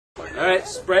Alright,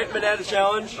 Sprite banana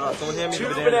challenge. Someone hand me 2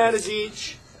 the bananas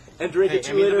each, and drink a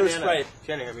 2 liter of Sprite.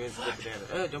 Shannon, hand me the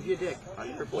banana. Don't be a dick.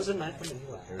 Wasn't mine from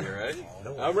anywhere. Are you ready?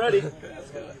 I'm ready. Okay,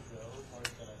 let's go.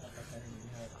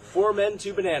 4 men,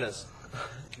 2 bananas.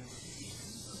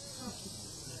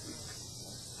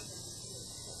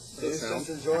 Just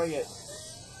enjoying it.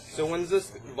 So when's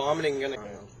this vomiting gonna...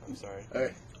 I'm sorry.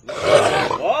 Hey.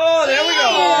 Oh, there we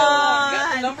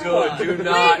go! Dude, do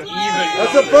not even...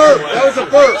 That's a burp! That was a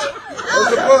burp! That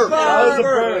was a burp! That was a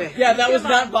burp. Yeah, that was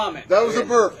not vomit. That was a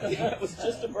burp! That was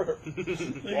just a burp.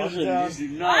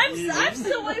 I'm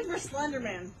still waiting for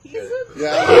Slenderman. He's a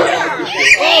Yeah.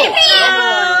 Oh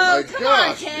my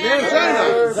gosh!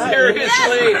 Man,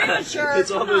 Seriously. premature. It's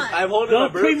almost... I'm holding my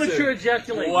Don't burp premature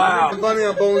ejaculate. Wow. I'm bunny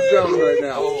on Bones Jones right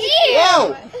now.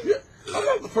 Whoa! I'm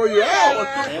about to throw you out!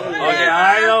 Okay,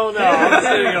 I don't know. I'm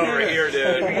sitting over here, If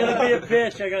you're dude. gonna be a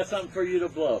bitch, I got something for you to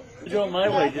blow. You're going my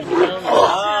way, just down.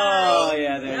 Oh,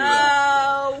 yeah, there you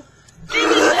No. go.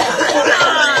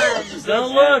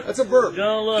 Don't look. That's a burp.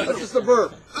 Don't look. That's just a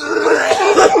burp.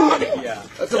 Yeah.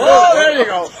 That's a burp. There you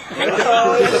go.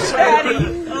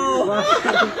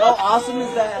 How awesome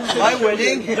is that? Am I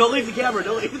winning? Don't leave the camera.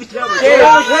 Don't leave the camera. Dave,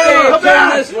 Come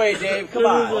back. this way, Dave. Come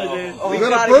on. Is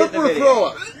that a burp or a throw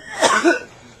up?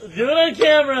 Do it on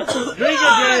camera. Drink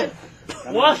it, Dave.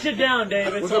 Wash it down,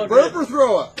 Dave. It's Was all it burp good. or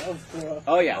throw up?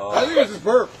 Oh, yeah. I think it was just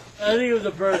burp. I think it was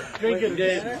a burp. Drink it,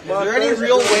 Dave. Is there any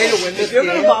real way to win this If you're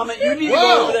gonna game? vomit, you need to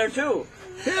go over there, too.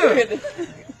 Here.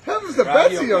 Heavens to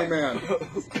Betsy, young man.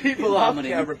 People off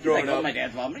camera throwing up. My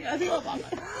dad's vomiting. I think I'll vomit.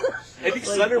 I think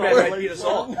Slenderman might beat us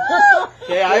all.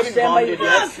 Okay, I haven't vomited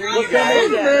yet.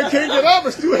 Slenderman can't get up.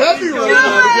 It's too heavy right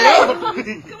now to get up.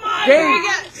 Come on, Dave,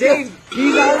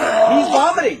 he's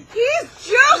vomiting. He's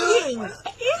joking.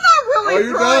 He's not really Oh,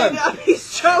 you're throwing done. up. He's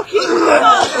joking.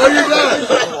 Oh, you're done.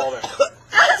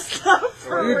 That's not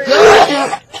for You're real.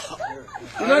 done.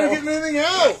 You're not getting anything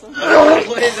out.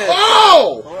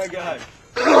 Oh! Oh my god.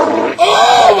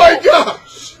 Oh my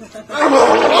gosh!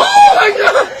 Oh my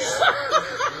gosh!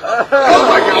 Oh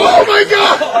my god! Oh my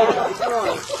god!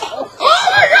 Oh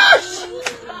my gosh!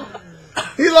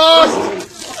 He lost!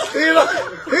 He lost!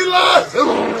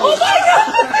 Oh my god!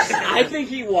 I think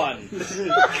he won.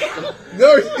 No,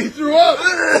 he threw up!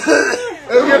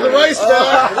 And we got the rice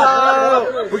back!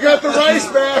 We got the rice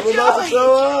back! Joey,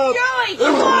 Joey,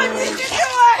 come on, did you do it?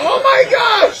 Oh my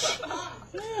gosh!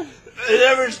 It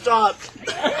never stopped.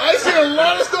 I see a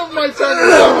lot of stuff in my tongue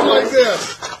and something like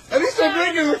this. And he's still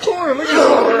drinking in the corner. Look at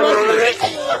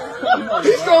him.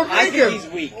 He's still I think drinking. he's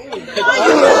weak.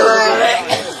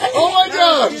 Oh my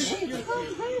gosh.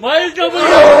 Why is nobody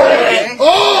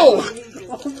Oh!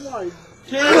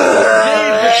 Dave,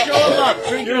 show him up.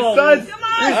 Drink it all. Come on.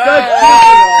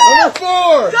 Number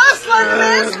 4. Go,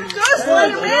 Slenderman. Go,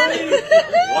 Slenderman.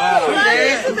 Wow.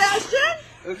 Hey, Sebastian.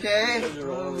 Okay.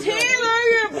 Taylor,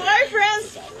 your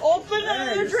boyfriend's open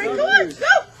another drink. Go on, go.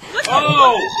 Look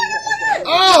Oh!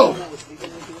 Oh!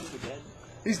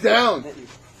 He's down.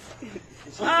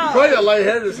 He's probably got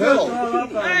lightheaded as hell. All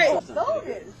right.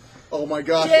 Oh my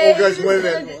gosh. Oh, guys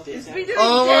winning it. Is we doing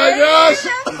Oh my gosh.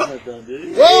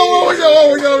 Whoa, what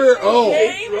we got here? Oh.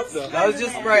 That was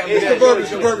just Sprite. It's the burp, it's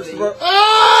the burp, it's the burp.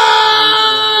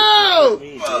 Oh!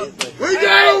 We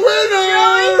got a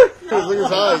winner! Look at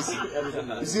his eyes.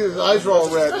 You see his eyes are all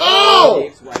red. Oh!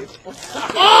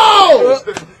 Oh!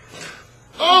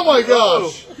 Oh my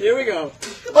gosh. Here we go.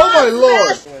 Oh my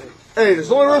lord. Hey,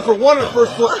 there's only room for one in the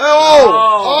first place.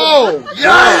 Oh! Oh!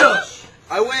 Yeah!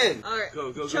 I win. All right.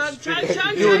 Go, go, go. Chug, chug,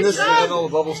 chug, Doing chug, this and chug. all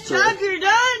the bubbles to Chug, it. you're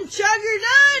done. Chug, you're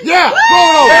done. Yeah!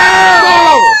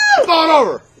 Throw it over! Throw it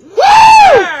over! Woo!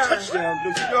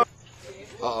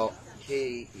 Uh-oh.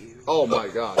 Oh my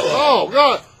god. Oh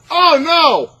god! Oh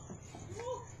no!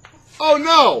 Oh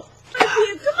no! Come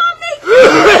on, make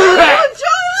it.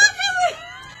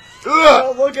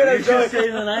 Ugh. Look at You're just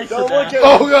saying the nice Don't about look at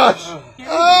Oh gosh!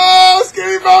 Oh,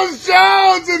 Skinny Bones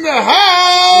Jones in the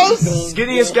house!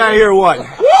 Skinniest guy here won.